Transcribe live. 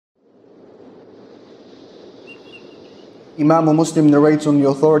Imam Muslim narrates on the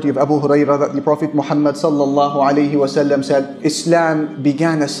authority of Abu Hurairah that the Prophet Muhammad sallallahu alaihi wasallam said, Islam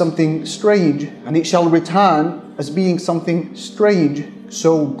began as something strange and it shall return as being something strange.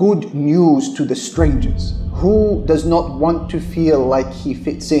 So good news to the strangers. Who does not want to feel like he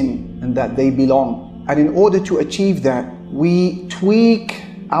fits in and that they belong? And in order to achieve that, we tweak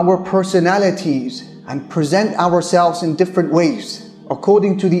our personalities and present ourselves in different ways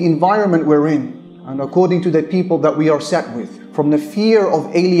according to the environment we're in and according to the people that we are set with. From the fear of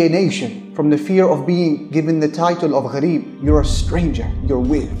alienation, from the fear of being given the title of gharib, you're a stranger, you're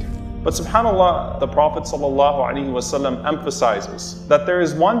weird. But subhanAllah, the Prophet ﷺ emphasizes that there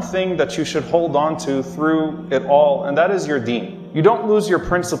is one thing that you should hold on to through it all, and that is your deen. You don't lose your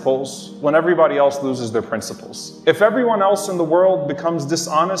principles when everybody else loses their principles. If everyone else in the world becomes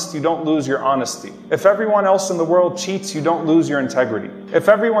dishonest, you don't lose your honesty. If everyone else in the world cheats, you don't lose your integrity. If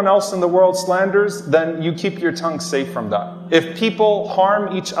everyone else in the world slanders, then you keep your tongue safe from that. If people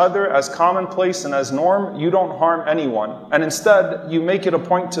harm each other as commonplace and as norm, you don't harm anyone. And instead, you make it a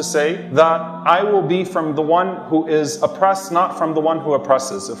point to say that I will be from the one who is oppressed, not from the one who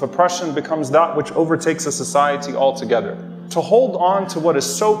oppresses. If oppression becomes that which overtakes a society altogether. To hold on to what is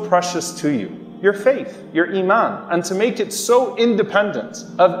so precious to you, your faith, your iman, and to make it so independent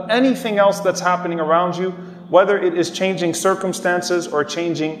of anything else that's happening around you, whether it is changing circumstances or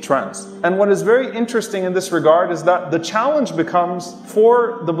changing trends. And what is very interesting in this regard is that the challenge becomes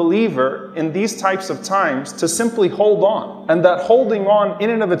for the believer in these types of times to simply hold on. And that holding on in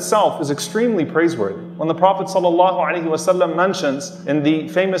and of itself is extremely praiseworthy. When the Prophet ﷺ mentions in the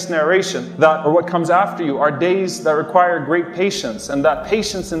famous narration that, or what comes after you, are days that require great patience, and that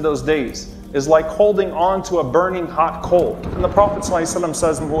patience in those days is like holding on to a burning hot coal. And the Prophet ﷺ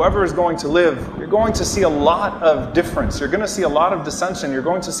says, whoever is going to live, you're going to see a lot of difference. You're going to see a lot of dissension. You're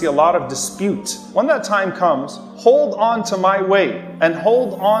going to see a lot of dispute. When that time comes, hold on to my way and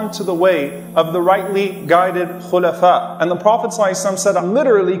hold on to the way of the rightly guided khulafa. And the Prophet ﷺ said,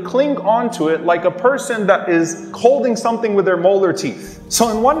 literally cling on to it like a person that is holding something with their molar teeth. So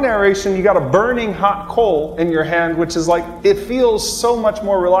in one narration, you got a burning hot coal in your hand, which is like, it feels so much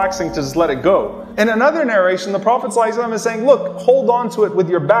more relaxing to just let it go. In another narration, the Prophet ﷺ is saying, look, hold on to it with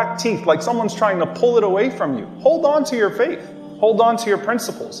your back teeth, like someone's trying to pull it away from you. Hold on to your faith. Hold on to your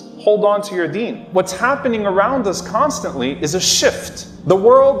principles. Hold on to your deen. What's happening around us constantly is a shift. The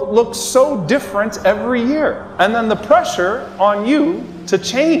world looks so different every year. And then the pressure on you to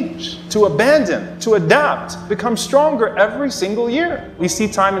change, to abandon, to adapt becomes stronger every single year. We see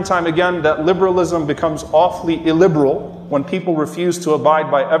time and time again that liberalism becomes awfully illiberal when people refuse to abide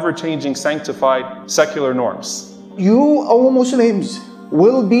by ever-changing sanctified secular norms. You, O Muslims,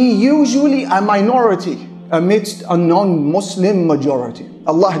 will be usually a minority amidst a non-Muslim majority.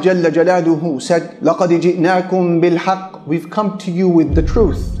 Allah Jalla Jalaluhu said, لَقَدْ جِئْنَاكُمْ بِالْحَقِّ. We've come to you with the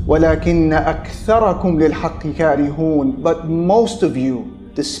truth. وَلَكِنَّ أَكْثَرَكُمْ لِلْحَقِّ كَارِهُونَ. But most of you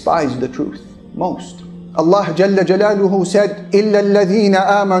despise the truth. Most. Allah Jalla Jalaluhu said, إِلَّا الَّذِينَ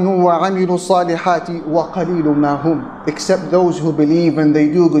آمَنُوا وَعَمِلُوا الصَّالِحَاتِ وَقَلِيلٌ مَا هُمْ. Except those who believe and they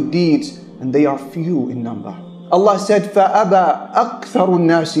do good deeds, and they are few in number. Allah said, فَأَبَى أَكْثَرُ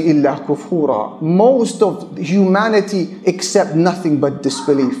النَّاسِ إِلَّا كُفُورًا. Most of humanity accept nothing but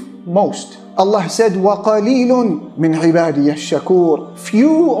disbelief. Most. Allah said, وَقَلِيلٌ مِنْ عِبَادِيَ الشَّكُورِ.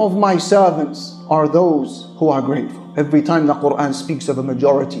 Few of my servants are those who are grateful. Every time the Quran speaks of a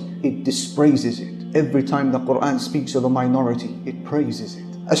majority, it dispraises it. Every time the Quran speaks of a minority, it praises it.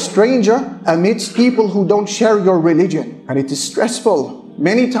 A stranger amidst people who don't share your religion. And it is stressful.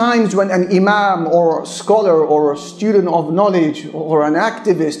 Many times when an imam or a scholar or a student of knowledge or an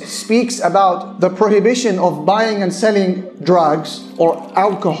activist speaks about the prohibition of buying and selling drugs or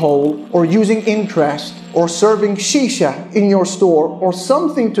alcohol or using interest or serving shisha in your store or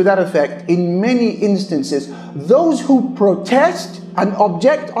something to that effect, in many instances, those who protest and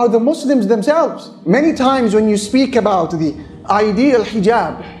object are the Muslims themselves. Many times when you speak about the ideal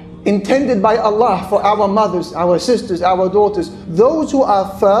hijab intended by Allah for our mothers, our sisters, our daughters, those who are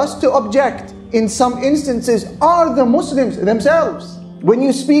first to object in some instances are the Muslims themselves. When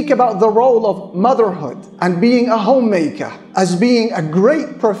you speak about the role of motherhood and being a homemaker as being a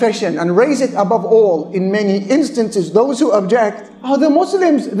great profession and raise it above all, in many instances those who object are the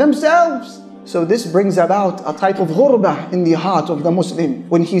Muslims themselves. So this brings about a type of ghurba in the heart of the Muslim.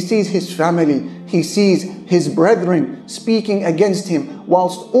 When he sees his family, he sees his brethren speaking against him,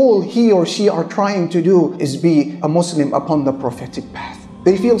 whilst all he or she are trying to do is be a Muslim upon the prophetic path.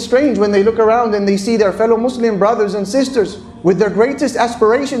 They feel strange when they look around and they see their fellow Muslim brothers and sisters with their greatest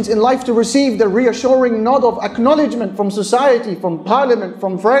aspirations in life to receive the reassuring nod of acknowledgement from society, from parliament,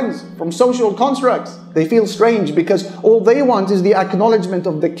 from friends, from social constructs. They feel strange because all they want is the acknowledgement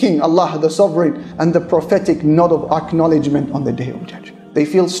of the King, Allah the Sovereign, and the prophetic nod of acknowledgement on the Day of Judgment. They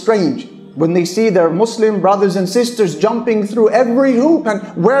feel strange when they see their Muslim brothers and sisters jumping through every hoop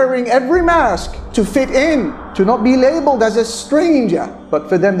and wearing every mask to fit in, to not be labeled as a stranger. But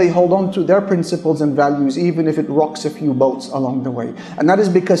for them, they hold on to their principles and values, even if it rocks a few boats along the way. And that is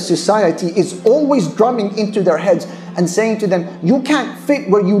because society is always drumming into their heads and saying to them, you can't fit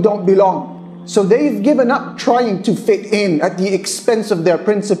where you don't belong. So they've given up trying to fit in at the expense of their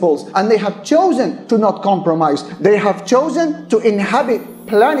principles, and they have chosen to not compromise. They have chosen to inhabit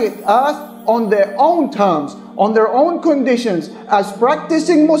planet Earth on their own terms, on their own conditions, as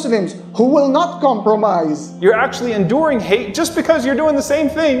practicing Muslims who will not compromise. You're actually enduring hate just because you're doing the same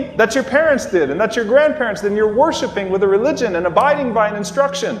thing that your parents did and that your grandparents did, and you're worshiping with a religion and abiding by an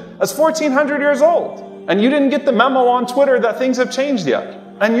instruction as 1400 years old. And you didn't get the memo on Twitter that things have changed yet.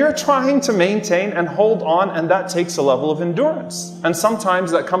 And you're trying to maintain and hold on, and that takes a level of endurance. And sometimes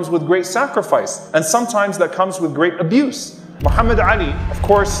that comes with great sacrifice, and sometimes that comes with great abuse. Muhammad Ali, of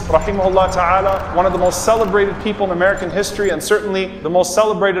course, rahimahullah ta'ala, one of the most celebrated people in American history, and certainly the most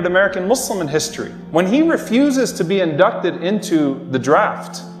celebrated American Muslim in history. When he refuses to be inducted into the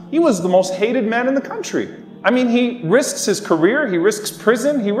draft, he was the most hated man in the country. I mean, he risks his career, he risks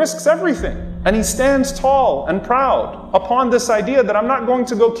prison, he risks everything. And he stands tall and proud upon this idea that I'm not going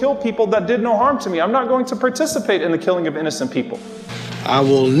to go kill people that did no harm to me. I'm not going to participate in the killing of innocent people. I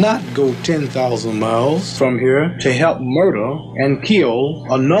will not go 10,000 miles from here to help murder and kill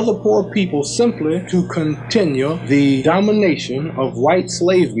another poor people simply to continue the domination of white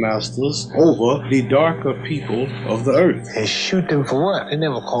slave masters over the darker people of the earth. And shoot them for what? They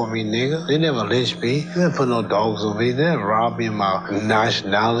never called me nigger. They never lynched me. They never put no dogs on me. They never robbed me of my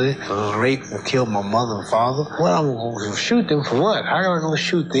nationality, raped and killed my mother and father. What, I'm going to shoot them for what? How can I go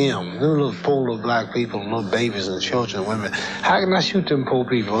shoot them? Them little poor little black people, little babies and children and women. How can I shoot them poor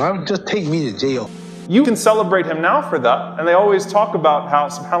people? That would just take me to jail. You can celebrate him now for that. And they always talk about how,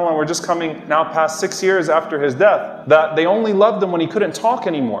 subhanAllah, we're just coming now past 6 years after his death, that they only loved him when he couldn't talk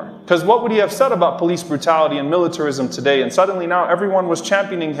anymore. Because what would he have said about police brutality and militarism today? And suddenly now everyone was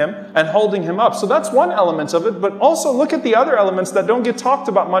championing him and holding him up. So that's one element of it. But also look at the other elements that don't get talked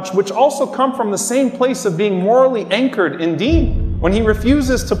about much, which also come from the same place of being morally anchored in deen. When he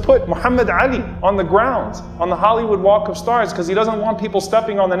refuses to put Muhammad Ali on the ground, on the Hollywood Walk of Stars, because he doesn't want people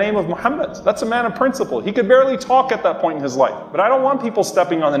stepping on the name of Muhammad. That's a man of principle. He could barely talk at that point in his life. But I don't want people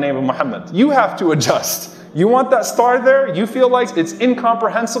stepping on the name of Muhammad. You have to adjust. You want that star there? You feel like it's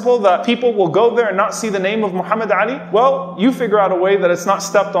incomprehensible that people will go there and not see the name of Muhammad Ali? Well, you figure out a way that it's not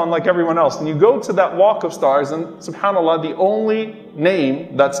stepped on like everyone else. And you go to that Walk of Stars, and subhanAllah, the only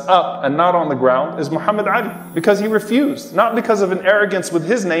name that's up and not on the ground is Muhammad Ali. Because he refused. Not because of an arrogance with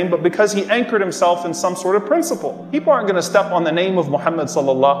his name, but because he anchored himself in some sort of principle. People aren't going to step on the name of Muhammad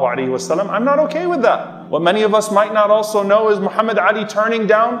sallallahu alaihi wasallam. I'm not okay with that. What many of us might not also know is Muhammad Ali turning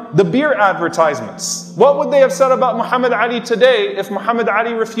down the beer advertisements. What would they have said about Muhammad Ali today if Muhammad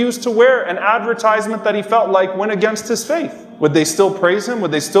Ali refused to wear an advertisement that he felt like went against his faith? Would they still praise him?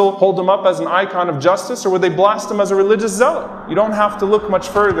 Would they still hold him up as an icon of justice? Or would they blast him as a religious zealot? You don't have to look much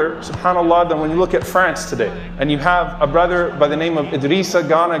further, subhanAllah, than when you look at France today. And you have a brother by the name of Idrissa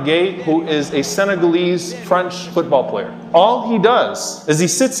Gana Gueye, who is a Senegalese French football player. All he does is he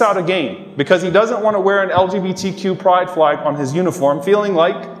sits out a game because he doesn't want to wear an LGBTQ pride flag on his uniform, feeling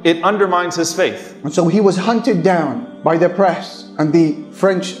like it undermines his faith. And so he was hunted down by the press and the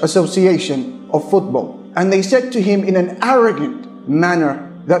French Association of Football. And they said to him in an arrogant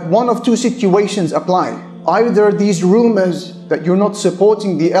manner that one of two situations apply. Either these rumors that you're not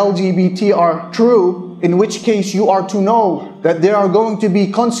supporting the LGBT are true, in which case you are to know that there are going to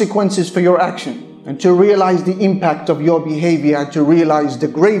be consequences for your action, and to realize the impact of your behavior and to realize the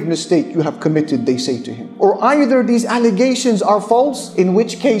grave mistake you have committed, they say to him. Or either these allegations are false, in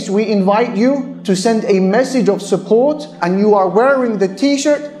which case we invite you to send a message of support, and you are wearing the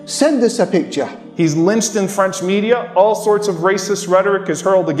t-shirt, send us a picture. He's lynched in French media. All sorts of racist rhetoric is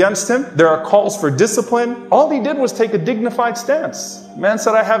hurled against him. There are calls for discipline. All he did was take a dignified stance. Man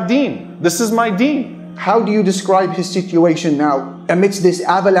said, I have deen. This is my deen. How do you describe his situation now amidst this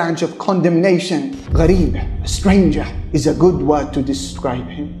avalanche of condemnation? Gharib, a stranger, is a good word to describe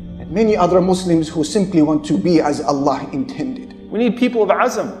him. And many other Muslims who simply want to be as Allah intended. We need people of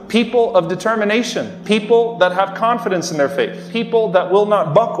azm, people of determination, people that have confidence in their faith, people that will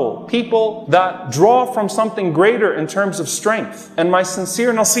not buckle, people that draw from something greater in terms of strength. And my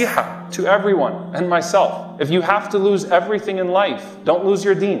sincere nasiha to everyone and myself. If you have to lose everything in life, don't lose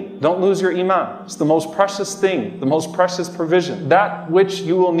your deen. Don't lose your iman. It's the most precious thing, the most precious provision. That which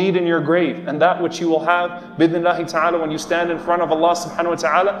you will need in your grave and that which you will have, bidnillahi ta'ala, when you stand in front of Allah subhanahu wa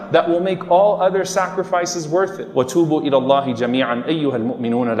ta'ala, that will make all other sacrifices worth it. وَتُوبُوا إِلَى اللَّهِ جَمِيعًا أَيُّهَا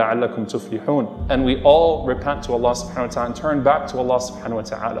الْمُؤْمِنُونَ لَعَلَّكُمْ تُفْلِحُونَ. And we all repent to Allah subhanahu wa ta'ala and turn back to Allah subhanahu wa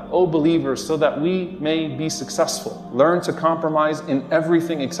ta'ala. O believers, so that we may be successful. Learn to compromise in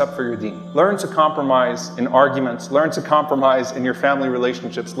everything except for your deen. Learn to compromise in arguments. Learn to compromise in your family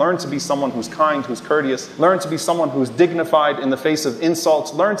relationships. Learn to be someone who's kind, who's courteous. Learn to be someone who's dignified in the face of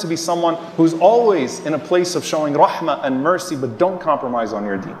insults. Learn to be someone who's always in a place of showing rahmah and mercy, but don't compromise on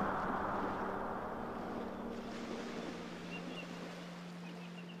your deen.